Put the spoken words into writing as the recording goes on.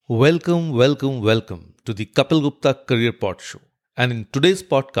Welcome to the Kapeel Gupta Career PodShow. And in today's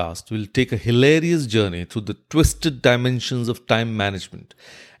podcast, we'll take a hilarious journey through the twisted dimensions of time management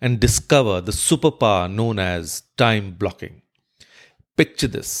and discover the superpower known as time blocking. Picture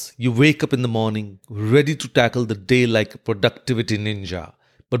this: you wake up in the morning, ready to tackle the day like a productivity ninja.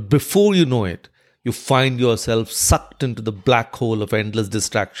 But before you know it, you find yourself sucked into the black hole of endless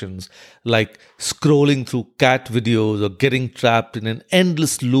distractions, like scrolling through cat videos or getting trapped in an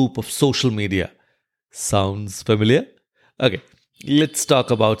endless loop of social media. Sounds familiar? Okay, let's talk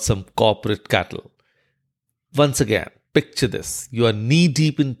about some corporate cattle. Once again, picture this: you are knee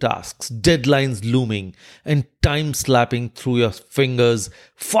deep in tasks, deadlines looming, and time slapping through your fingers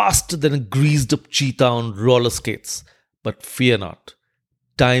faster than a greased up cheetah on roller skates. But fear not.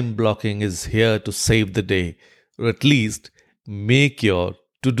 Time blocking is here to save the day, or at least make your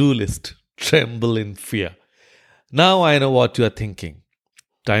to-do list tremble in fear. Now I know what you are thinking.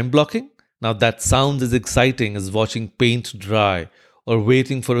 Time blocking? Now that sounds as exciting as watching paint dry or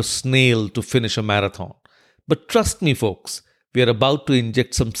waiting for a snail to finish a marathon. But trust me, folks, we are about to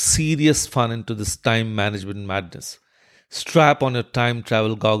inject some serious fun into this time management madness. Strap on your time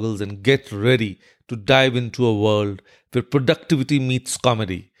travel goggles and get ready to dive into a world where productivity meets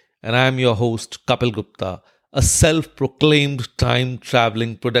comedy. And I am your host, Kapeel Gupta, a self-proclaimed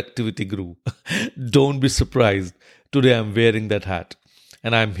time-traveling productivity guru. Don't be surprised, today I'm wearing that hat.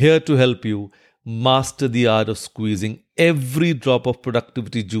 And I'm here to help you master the art of squeezing every drop of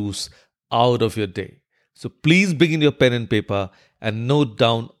productivity juice out of your day. So please begin your pen and paper and note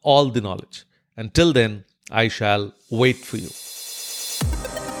down all the knowledge. Until then, I shall wait for you.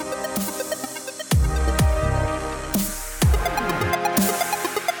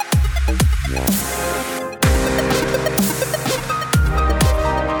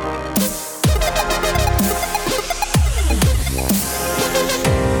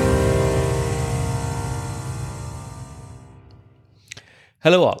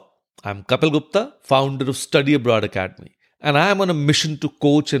 Hello all, I'm Kapeel Gupta, founder of Study Abroad Academy, and I am on a mission to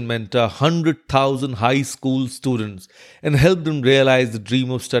coach and mentor 100,000 high school students and help them realize the dream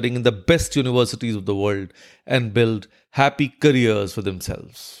of studying in the best universities of the world and build happy careers for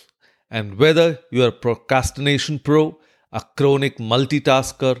themselves. And whether you are a procrastination pro, a chronic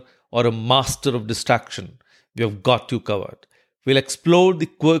multitasker, or a master of distraction, we have got you covered. We'll explore the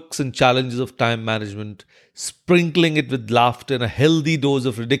quirks and challenges of time management, sprinkling it with laughter and a healthy dose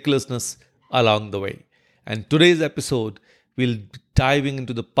of ridiculousness along the way. And today's episode, we'll be diving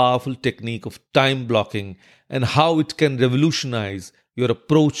into the powerful technique of time blocking and how it can revolutionize your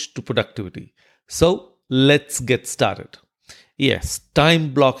approach to productivity. So, let's get started. Yes,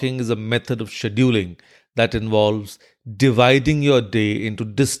 time blocking is a method of scheduling that involves dividing your day into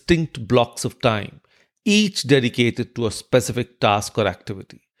distinct blocks of time, each dedicated to a specific task or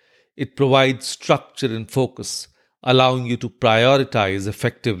activity. It provides structure and focus, allowing you to prioritize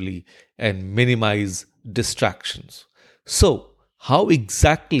effectively and minimize distractions. So, how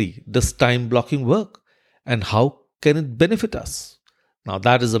exactly does time blocking work? And how can it benefit us? Now,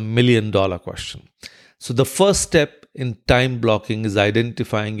 that is $1,000,000 question. So, the first step in time blocking is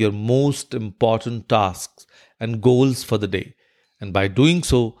identifying your most important tasks and goals for the day. And by doing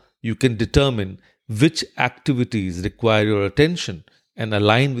so, you can determine which activities require your attention and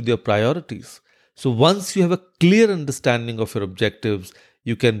align with your priorities. So once you have a clear understanding of your objectives,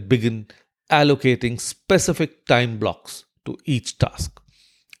 you can begin allocating specific time blocks to each task.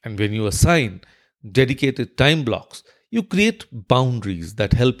 And when you assign dedicated time blocks, you create boundaries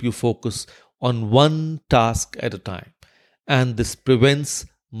that help you focus on one task at a time. And this prevents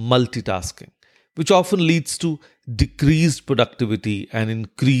multitasking, which often leads to decreased productivity and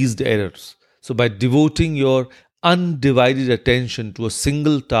increased errors. So by devoting your undivided attention to a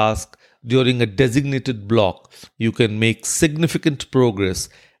single task during a designated block, you can make significant progress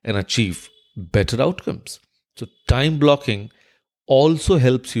and achieve better outcomes. So time blocking also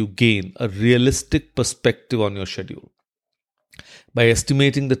helps you gain a realistic perspective on your schedule. By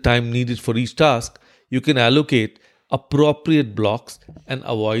estimating the time needed for each task, you can allocate appropriate blocks and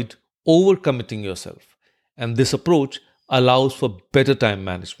avoid overcommitting yourself. And this approach allows for better time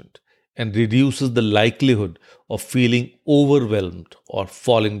management and reduces the likelihood of feeling overwhelmed or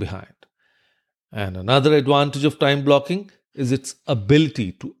falling behind. And another advantage of time blocking is its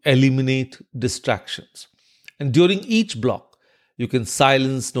ability to eliminate distractions. And during each block, you can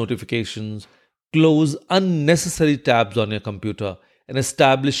silence notifications, close unnecessary tabs on your computer, and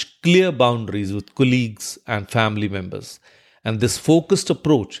establish clear boundaries with colleagues and family members. And this focused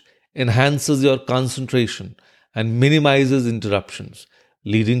approach enhances your concentration and minimizes interruptions,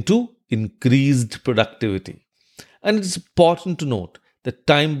 leading to increased productivity. And it's important to note that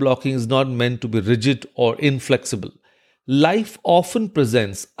time blocking is not meant to be rigid or inflexible. Life often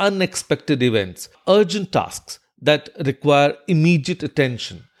presents unexpected events, urgent tasks that require immediate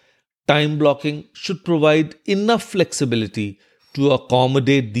attention. Time blocking should provide enough flexibility to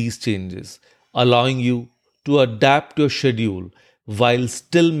accommodate these changes, allowing you to adapt your schedule while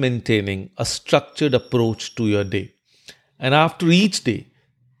still maintaining a structured approach to your day. And after each day,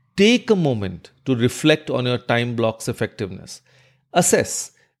 take a moment to reflect on your time block's effectiveness.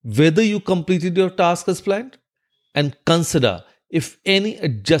 Assess whether you completed your task as planned and consider if any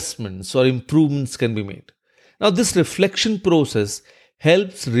adjustments or improvements can be made. Now, this reflection process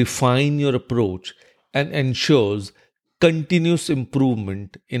helps refine your approach and ensures continuous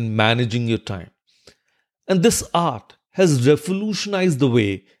improvement in managing your time. And this art has revolutionized the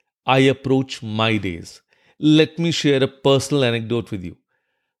way I approach my days. Let me share a personal anecdote with you.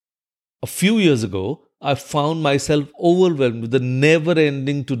 A few years ago, I found myself overwhelmed with a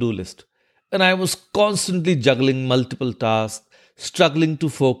never-ending to-do list, and I was constantly juggling multiple tasks, struggling to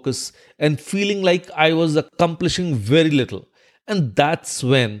focus, and feeling like I was accomplishing very little. And that's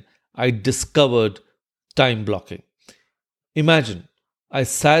when I discovered time blocking. Imagine, I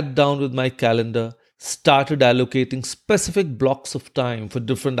sat down with my calendar, started allocating specific blocks of time for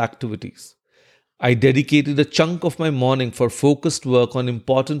different activities. I dedicated a chunk of my morning for focused work on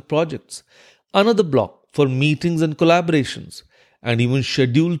important projects, another block for meetings and collaborations, and even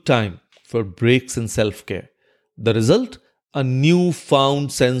scheduled time for breaks and self-care. The result? A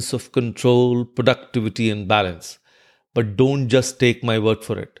newfound sense of control, productivity, and balance. But don't just take my word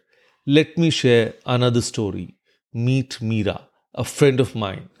for it. Let me share another story. Meet Meera, a friend of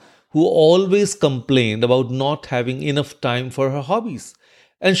mine, who always complained about not having enough time for her hobbies.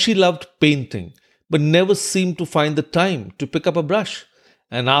 And she loved painting, but never seemed to find the time to pick up a brush.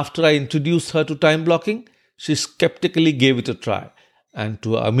 And after I introduced her to time blocking, she skeptically gave it a try. And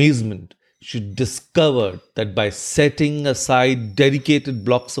to her amazement, she discovered that by setting aside dedicated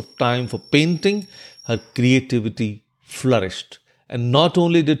blocks of time for painting, her creativity flourished. And not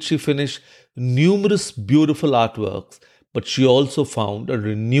only did she finish numerous beautiful artworks, but she also found a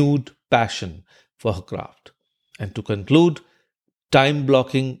renewed passion for her craft. And to conclude, time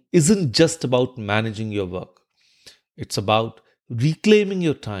blocking isn't just about managing your work. It's about reclaiming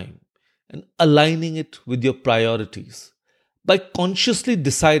your time and aligning it with your priorities. By consciously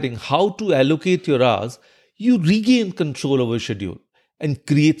deciding how to allocate your hours, you regain control over your schedule and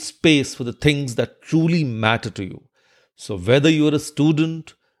create space for the things that truly matter to you. So whether you're a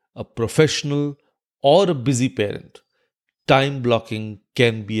student, a professional, or a busy parent, time blocking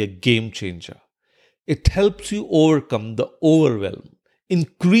can be a game changer. It helps you overcome the overwhelm,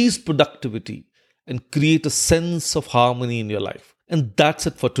 increase productivity, and create a sense of harmony in your life. And that's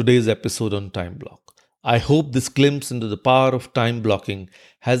it for today's episode on time block. I hope this glimpse into the power of time blocking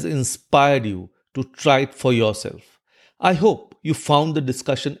has inspired you to try it for yourself. I hope you found the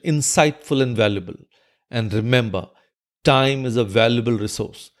discussion insightful and valuable. And remember, time is a valuable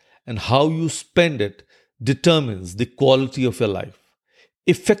resource, and how you spend it determines the quality of your life.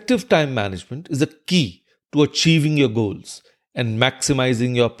 Effective time management is a key to achieving your goals and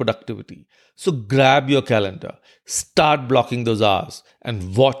maximizing your productivity. So grab your calendar, start blocking those hours,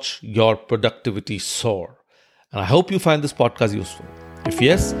 and watch your productivity soar. And I hope you find this podcast useful. If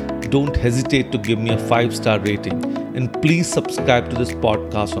yes, don't hesitate to give me a 5-star rating, and please subscribe to this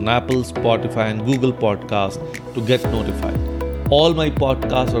podcast on Apple, Spotify, and Google Podcasts to get notified. All my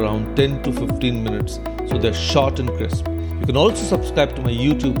podcasts are around 10 to 15 minutes, so they're short and crisp. You can also subscribe to my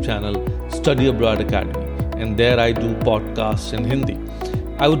YouTube channel, Study Abroad Academy, and there I do podcasts in Hindi.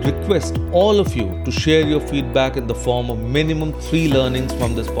 I would request all of you to share your feedback in the form of minimum 3 learnings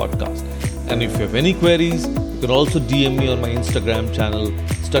from this podcast. And if you have any queries, you can also DM me on my Instagram channel,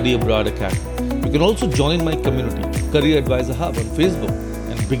 Study Abroad Academy. You can also join my community, Career Advisor Hub on Facebook,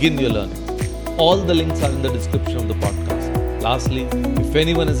 and begin your learning. All the links are in the description of the podcast. Lastly, if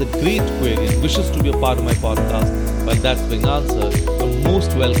anyone has a great query and wishes to be a part of my podcast while that's being answered, you're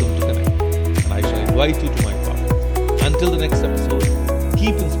most welcome to connect. And I shall invite you to my podcast. Until the next episode,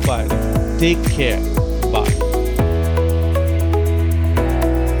 keep inspiring. Take care. Bye.